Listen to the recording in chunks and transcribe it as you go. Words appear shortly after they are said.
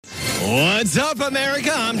What's up, America?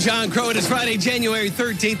 I'm John Crow. It is Friday, January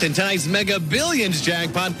 13th, and tonight's Mega Billions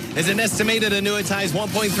jackpot is an estimated annuitized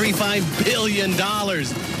 $1.35 billion.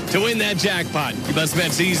 To win that jackpot, you must bet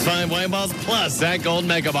these 5 white balls plus that gold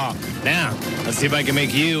mega ball. Now, let's see if I can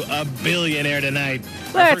make you a billionaire tonight.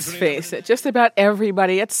 Let's face it, just about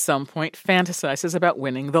everybody at some point fantasizes about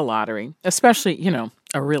winning the lottery, especially,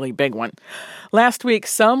 a really big one. Last week,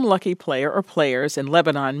 some lucky player or players in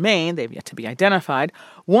Lebanon, Maine, they've yet to be identified,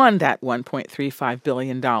 won that $1.35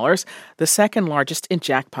 billion, the second largest in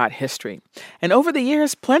jackpot history. And over the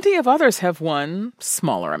years, plenty of others have won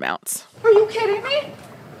smaller amounts. Are you kidding me?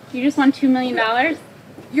 You just won $2 million?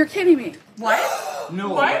 You're kidding me. What? No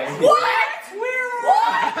what? way. What?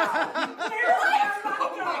 What?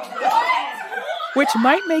 Which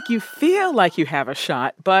might make you feel like you have a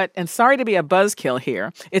shot, but, and sorry to be a buzzkill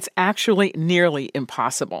here, it's actually nearly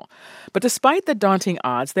impossible. But despite the daunting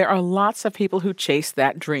odds, there are lots of people who chase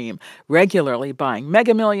that dream, regularly buying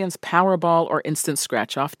Mega Millions, Powerball, or instant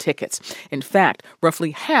scratch-off tickets. In fact,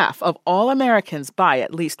 roughly half of all Americans buy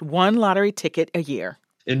at least one lottery ticket a year.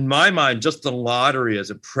 In my mind, just the lottery as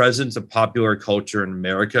a presence of popular culture in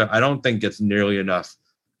America, I don't think gets nearly enough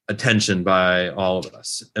attention by all of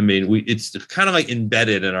us. I mean, it's kind of like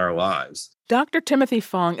embedded in our lives. Dr. Timothy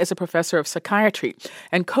Fong is a professor of psychiatry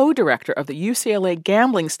and co-director of the UCLA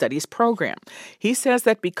Gambling Studies program. He says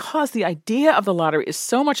that because the idea of the lottery is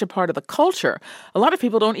so much a part of the culture, a lot of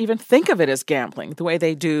people don't even think of it as gambling the way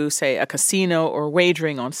they do, say, a casino or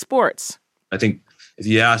wagering on sports. I think if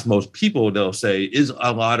you ask most people, they'll say, is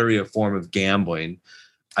a lottery a form of gambling?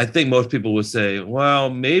 I think most people would say, well,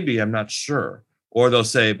 maybe, I'm not sure. Or they'll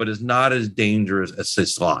say, but it's not as dangerous as, say,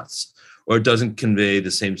 slots, or it doesn't convey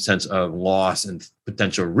the same sense of loss and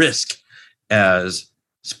potential risk as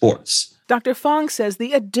sports. Dr. Fong says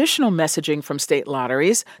the additional messaging from state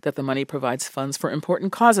lotteries, that the money provides funds for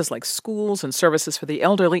important causes like schools and services for the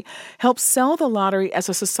elderly, helps sell the lottery as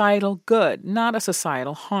a societal good, not a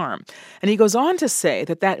societal harm. And he goes on to say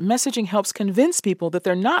that messaging helps convince people that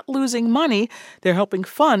they're not losing money, they're helping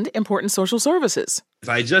fund important social services. If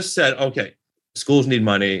I just said, okay, schools need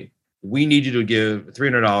money, we need you to give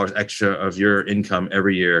 $300 extra of your income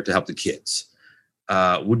every year to help the kids,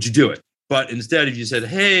 would you do it? But instead, if you said,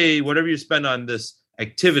 hey, whatever you spend on this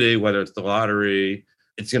activity, whether it's the lottery,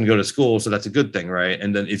 it's going to go to school, so that's a good thing, right?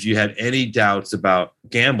 And then if you had any doubts about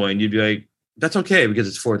gambling, you'd be like, that's okay because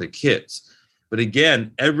it's for the kids. But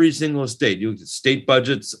again, every single state, you look at state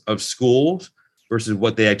budgets of schools versus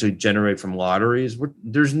what they actually generate from lotteries.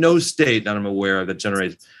 There's no state that I'm aware of that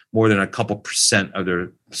generates more than a couple % of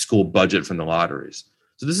their school budget from the lotteries.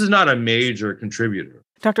 So this is not a major contributor.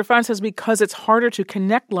 Dr. Fong says because it's harder to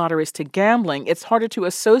connect lotteries to gambling, it's harder to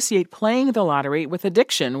associate playing the lottery with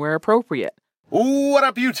addiction where appropriate. What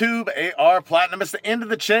up, YouTube? AR Platinum. It's the end of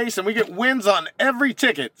the chase, and we get wins on every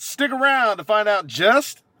ticket. Stick around to find out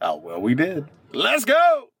just how well we did. Let's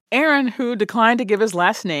go! Aaron, who declined to give his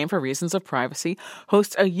last name for reasons of privacy,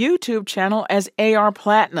 hosts a YouTube channel as AR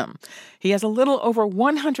Platinum. He has a little over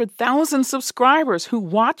 100,000 subscribers who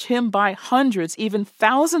watch him buy hundreds, even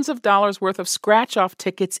thousands of dollars worth of scratch-off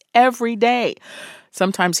tickets every day.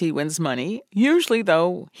 Sometimes he wins money. Usually,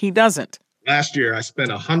 though, he doesn't. Last year, I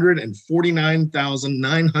spent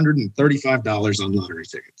 $149,935 on lottery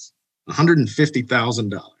tickets.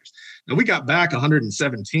 $150,000. Now, we got back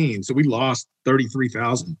 117, so we lost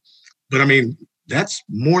 33,000. But I mean, that's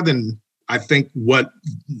more than I think what,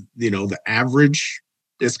 the average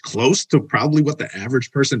is close to probably what the average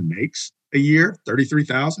person makes a year,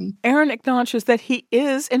 33,000. Aaron acknowledges that he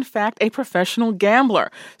is, in fact, a professional gambler.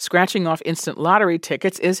 Scratching off instant lottery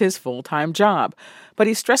tickets is his full-time job. But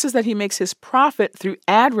he stresses that he makes his profit through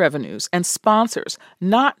ad revenues and sponsors,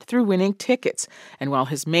 not through winning tickets. And while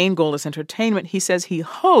his main goal is entertainment, he says he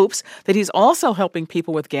hopes that he's also helping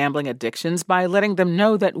people with gambling addictions by letting them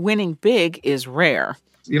know that winning big is rare.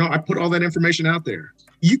 I put all that information out there.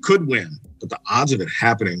 You could win, but the odds of it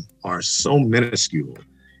happening are so minuscule.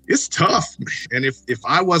 It's tough. And if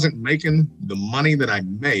I wasn't making the money that I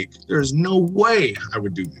make, there's no way I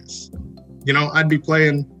would do this. I'd be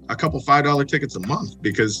playing a couple $5 tickets a month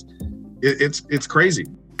because it's crazy.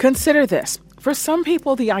 Consider this. For some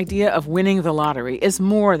people, the idea of winning the lottery is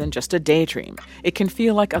more than just a daydream. It can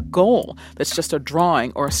feel like a goal that's just a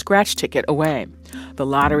drawing or a scratch ticket away. The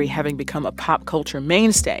lottery having become a pop culture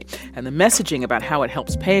mainstay, and the messaging about how it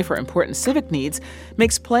helps pay for important civic needs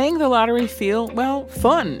makes playing the lottery feel,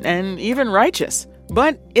 fun and even righteous.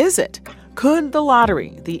 But is it? Could the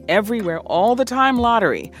lottery, the everywhere, all the time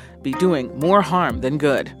lottery, be doing more harm than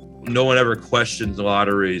good? No one ever questions the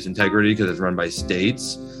lottery's integrity because it's run by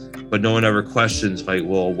states. but no one ever questions, like,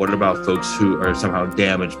 well, what about folks who are somehow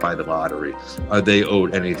damaged by the lottery? Are they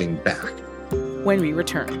owed anything back? When we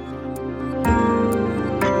return.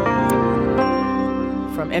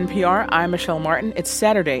 From NPR, I'm Michel Martin. It's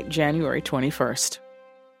Saturday, January 21st.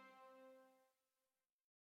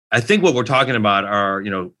 I think what we're talking about are,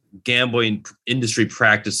 gambling industry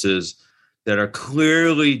practices that are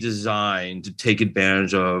clearly designed to take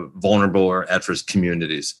advantage of vulnerable or at-risk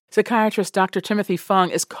communities. Psychiatrist Dr. Timothy Fung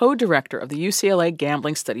is co-director of the UCLA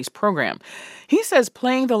Gambling Studies program. He says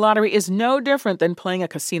playing the lottery is no different than playing a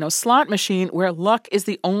casino slot machine where luck is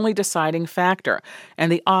the only deciding factor,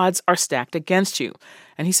 and the odds are stacked against you.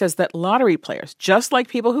 And he says that lottery players, just like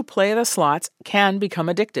people who play the slots, can become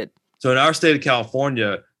addicted. So in our state of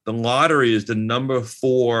California, the lottery is the number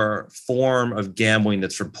 4 form of gambling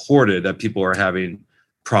that's reported that people are having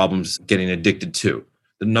problems getting addicted to.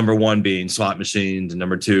 The number 1 being slot machines, and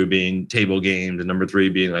number 2 being table games, and number 3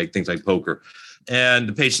 being like things like poker. And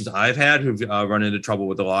the patients I've had who've run into trouble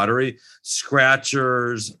with the lottery,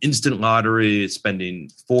 scratchers, instant lottery, spending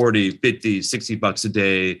 40, 50, 60 bucks a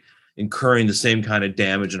day, incurring the same kind of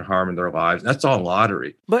damage and harm in their lives. That's all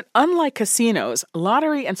lottery. But unlike casinos,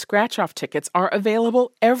 lottery and scratch-off tickets are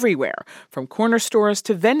available everywhere, from corner stores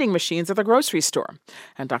to vending machines at the grocery store.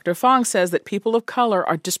 And Dr. Fong says that people of color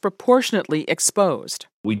are disproportionately exposed.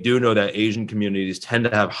 We do know that Asian communities tend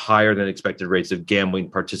to have higher than expected rates of gambling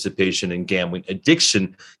participation and gambling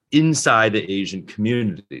addiction inside the Asian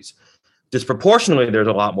communities. Disproportionately, there's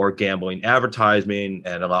a lot more gambling advertising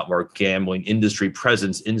and a lot more gambling industry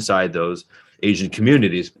presence inside those Asian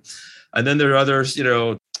communities. And then there are others,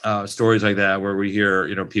 stories like that where we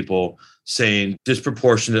hear, people saying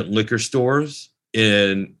disproportionate liquor stores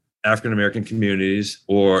in African-American communities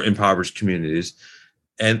or impoverished communities.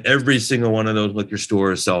 And every single one of those liquor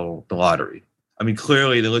stores sell the lottery. I mean,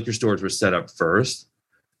 clearly the liquor stores were set up first,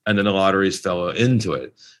 and then the lotteries fell into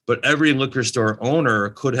it. But every liquor store owner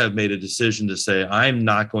could have made a decision to say, I'm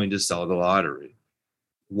not going to sell the lottery.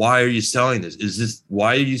 Why are you selling this?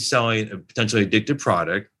 Why are you selling a potentially addictive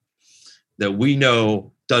product that we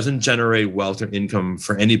know doesn't generate wealth or income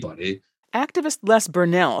for anybody? Activist Les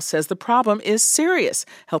Burnell says the problem is serious,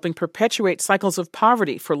 helping perpetuate cycles of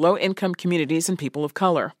poverty for low-income communities and people of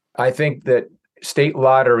color. I think that state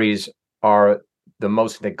lotteries are the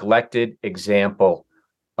most neglected example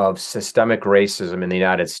of systemic racism in the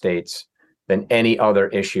United States than any other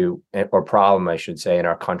issue or problem, I should say, in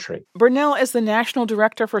our country. Burnell is the national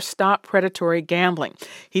director for Stop Predatory Gambling.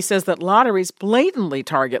 He says that lotteries blatantly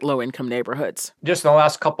target low-income neighborhoods. Just in the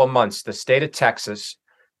last couple of months, the state of Texas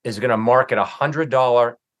is going to market a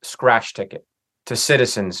 $100 scratch ticket to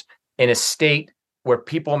citizens in a state where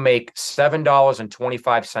people make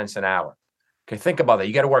 $7.25 an hour. Okay, think about that.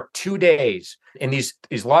 You got to work 2 days, and these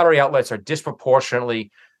lottery outlets are disproportionately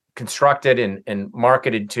constructed and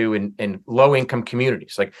marketed to in low-income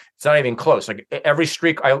communities. Like, it's not even close. Like, every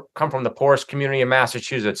street, I come from the poorest community in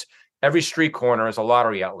Massachusetts, every street corner is a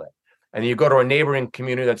lottery outlet. And you go to a neighboring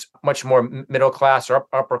community that's much more middle class or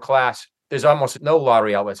upper class, there's almost no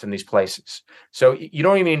lottery outlets in these places. So you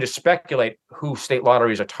don't even need to speculate who state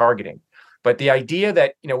lotteries are targeting. But the idea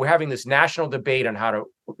that, we're having this national debate on how to,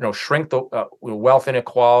 shrink the wealth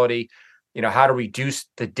inequality, how to reduce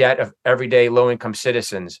the debt of everyday low-income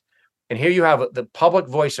citizens. And here you have the public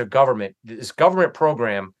voice of government. This government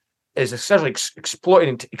program is essentially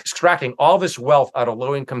extracting all this wealth out of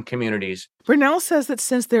low-income communities. Burnell says that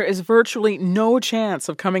since there is virtually no chance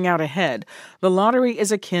of coming out ahead, the lottery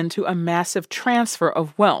is akin to a massive transfer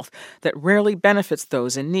of wealth that rarely benefits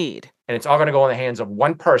those in need. And it's all going to go in the hands of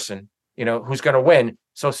one person, who's going to win.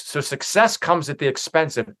 So success comes at the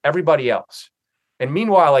expense of everybody else. And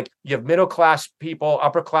meanwhile, like, you have middle-class people,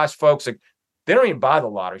 upper-class folks, like, they don't even buy the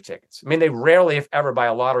lottery tickets. I mean, they rarely, if ever, buy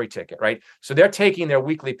a lottery ticket, right? So they're taking their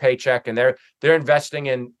weekly paycheck and they're investing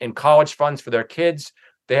in college funds for their kids.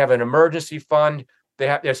 They have an emergency fund.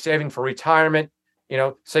 They're saving for retirement,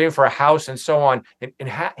 saving for a house and so on. And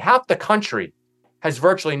half the country has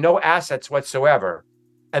virtually no assets whatsoever.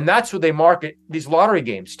 And that's what they market these lottery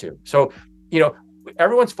games to. So,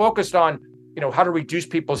 everyone's focused on, how to reduce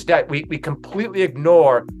people's debt. We completely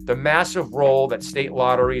ignore the massive role that state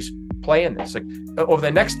lotteries play in this. Like, over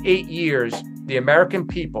the next 8 years, the American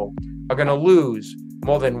people are going to lose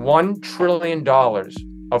more than $1 trillion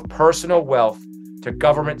of personal wealth to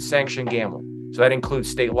government-sanctioned gambling. So that includes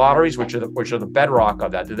state lotteries, which are the bedrock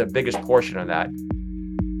of that. They're the biggest portion of that.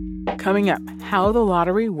 Coming up, how the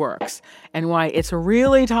lottery works and why it's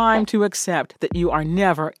really time to accept that you are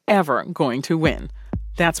never, ever going to win.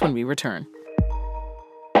 That's when we return.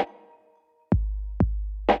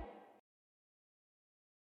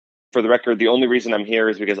 For the record, the only reason I'm here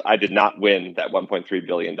is because I did not win that $1.3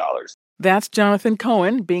 billion. That's Jonathan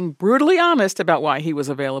Cohen being brutally honest about why he was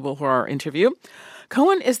available for our interview.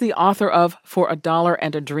 Cohen is the author of For a Dollar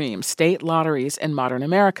and a Dream, State Lotteries in Modern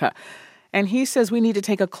America. And he says we need to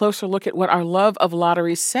take a closer look at what our love of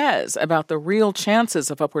lotteries says about the real chances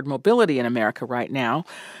of upward mobility in America right now.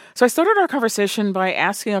 So I started our conversation by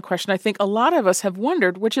asking a question I think a lot of us have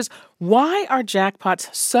wondered, which is, why are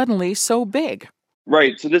jackpots suddenly so big?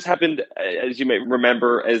 Right. So this happened, as you may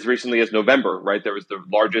remember, as recently as November, right? There was the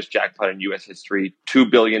largest jackpot in U.S. history, $2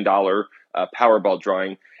 billion Powerball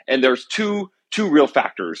drawing. And there's two real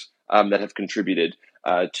factors that have contributed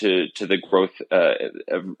to the growth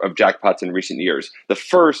of jackpots in recent years. The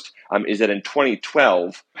first is that in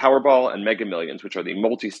 2012, Powerball and Mega Millions, which are the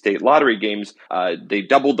multi-state lottery games, they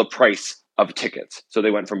doubled the price of tickets. So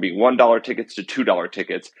they went from being $1 tickets to $2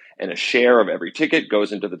 tickets, and a share of every ticket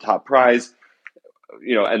goes into the top prize.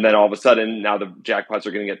 And then all of a sudden, now the jackpots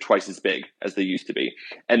are going to get twice as big as they used to be.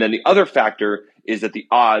 And then the other factor is that the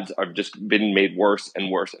odds have just been made worse and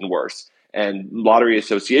worse and worse. And lottery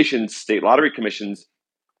associations, state lottery commissions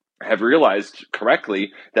have realized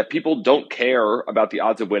correctly that people don't care about the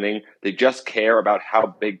odds of winning. They just care about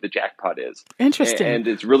how big the jackpot is. Interesting. And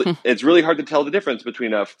it's really hard to tell the difference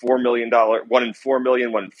between a $4 million, 1 in 4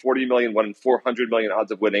 million, 1 in 40 million, 1 in 400 million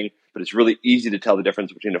odds of winning. But it's really easy to tell the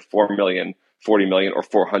difference between a 4 million, 40 million, or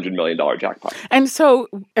 $400 million jackpot. And so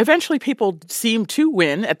eventually people seem to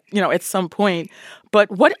win at some point.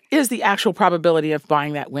 But what is the actual probability of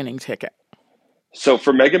buying that winning ticket? So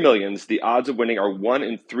for Mega Millions, the odds of winning are 1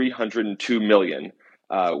 in 302 million,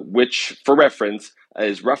 which, for reference,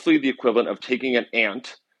 is roughly the equivalent of taking an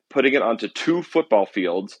ant, putting it onto 2 football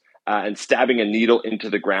fields, and stabbing a needle into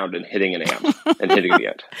the ground and hitting an ant and hitting the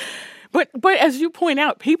ant. But as you point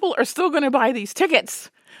out, people are still going to buy these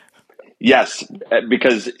tickets. Yes,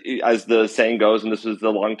 because as the saying goes, and this was the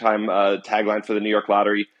longtime tagline for the New York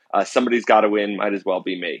Lottery, somebody's got to win, might as well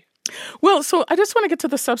be me. Well, so I just want to get to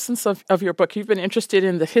the substance of your book. You've been interested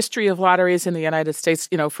in the history of lotteries in the United States,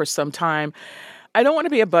 for some time. I don't want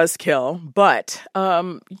to be a buzzkill, but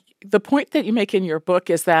the point that you make in your book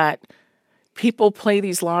is that people play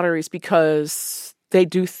these lotteries because they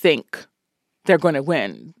do think they're going to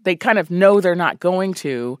win. They kind of know they're not going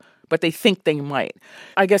to, but they think they might.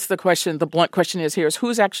 I guess the blunt question is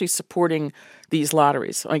who's actually supporting these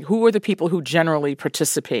lotteries? Like, who are the people who generally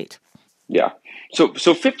participate? Yeah. So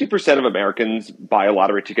 50% of Americans buy a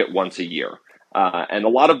lottery ticket once a year. And a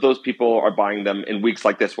lot of those people are buying them in weeks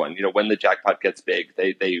like this one. When the jackpot gets big,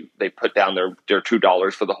 they put down their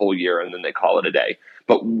 $2 for the whole year and then they call it a day.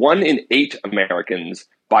 But 1 in 8 Americans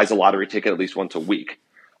buys a lottery ticket at least once a week.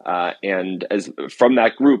 And as from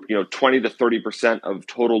that group, 20 to 30% of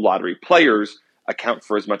total lottery players account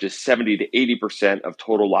for as much as 70 to 80% of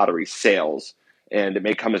total lottery sales. And it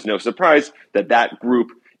may come as no surprise that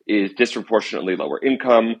group is disproportionately lower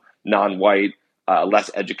income, non-white, less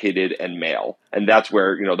educated, and male. And that's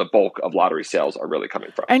where, the bulk of lottery sales are really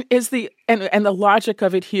coming from. And and the logic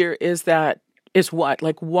of it here is what?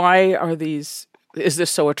 Like, why is this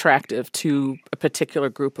so attractive to a particular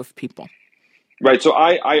group of people? Right. So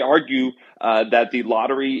I argue that the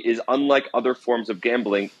lottery is unlike other forms of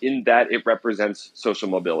gambling in that it represents social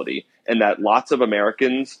mobility, and that lots of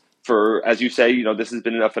Americans, as you say, this has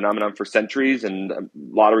been a phenomenon for centuries, and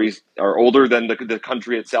lotteries are older than the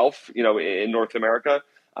country itself, in North America.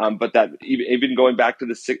 But that even going back to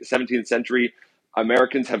the 17th century,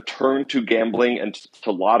 Americans have turned to gambling and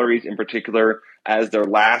to lotteries in particular as their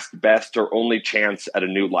last, best, or only chance at a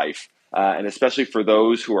new life. And especially for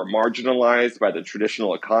those who are marginalized by the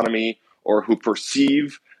traditional economy or who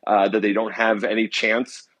perceive that they don't have any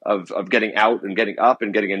chance of getting out and getting up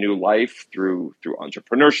and getting a new life through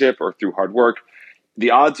entrepreneurship or through hard work. The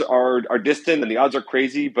odds are distant and the odds are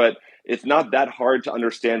crazy, but it's not that hard to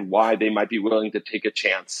understand why they might be willing to take a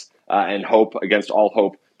chance and hope against all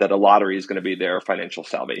hope that a lottery is going to be their financial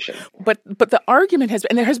salvation. But the argument has been,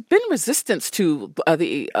 and there has been resistance to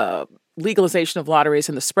the legalization of lotteries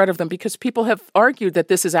and the spread of them because people have argued that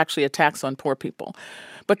this is actually a tax on poor people.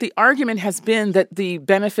 But the argument has been that the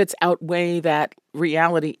benefits outweigh that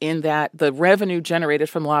reality in that the revenue generated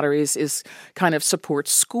from lotteries is kind of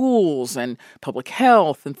supports schools and public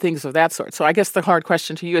health and things of that sort. So I guess the hard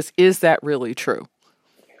question to you is that really true?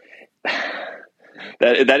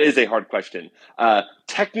 That is a hard question.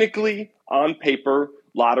 Technically, on paper,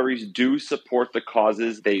 lotteries do support the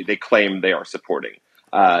causes they claim they are supporting.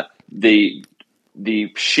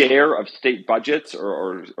 The share of state budgets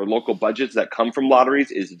or local budgets that come from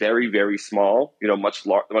lotteries is very, very small, much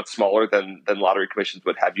smaller than lottery commissions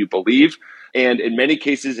would have you believe. And in many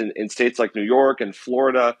cases in states like New York and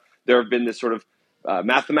Florida, there have been this sort of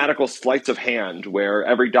mathematical sleights of hand where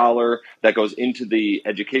every dollar that goes into the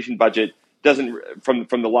education budget from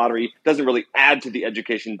the lottery doesn't really add to the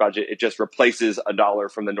education budget. It just replaces a dollar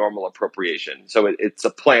from the normal appropriation. So it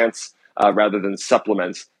supplants rather than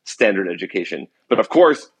supplements standard education. But of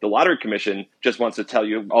course, the Lottery Commission just wants to tell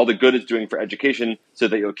you all the good it's doing for education so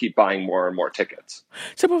that you'll keep buying more and more tickets.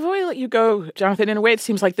 So before we let you go, Jonathan, in a way, it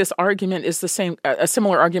seems like this argument is a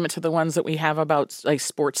similar argument to the ones that we have about like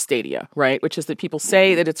sports stadia, right? Which is that people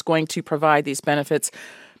say that it's going to provide these benefits,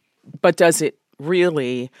 but does it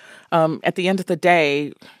really? At the end of the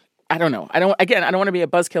day, I don't know. I don't want to be a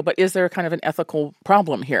buzzkill, but is there kind of an ethical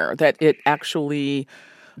problem here that it actually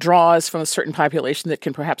draws from a certain population that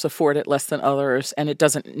can perhaps afford it less than others, and it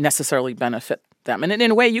doesn't necessarily benefit them? And in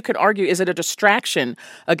a way, you could argue, is it a distraction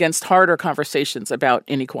against harder conversations about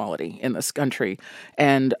inequality in this country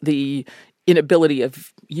and the inability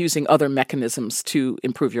of using other mechanisms to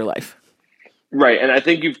improve your life? Right, and I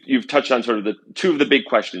think you've touched on sort of the two of the big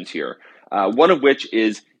questions here. One of which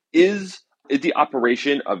is the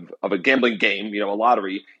operation of a gambling game, a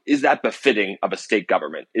lottery, is that befitting of a state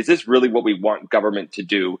government? Is this really what we want government to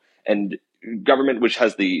do? And government, which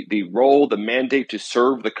has the role, the mandate to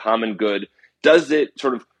serve the common good, does it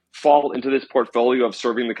sort of fall into this portfolio of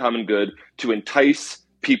serving the common good to entice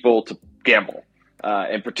people to gamble,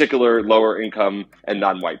 in particular lower income and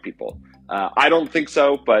non-white people? I don't think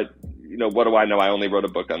so, but what do I know? I only wrote a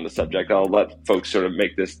book on the subject. I'll let folks sort of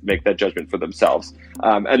make that judgment for themselves.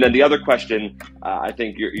 And then the other question, I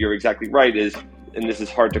think you're exactly right, is, and this is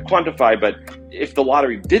hard to quantify, but if the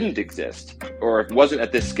lottery didn't exist, or if it wasn't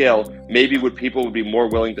at this scale, maybe people would be more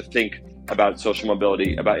willing to think about social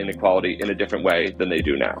mobility, about inequality in a different way than they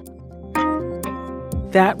do now.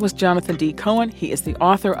 That was Jonathan D. Cohen. He is the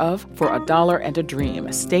author of For a Dollar and a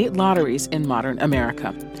Dream, State Lotteries in Modern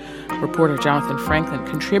America. Reporter Jonathan Franklin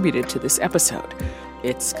contributed to this episode.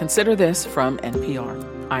 It's Consider This from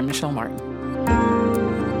NPR. I'm Michel Martin.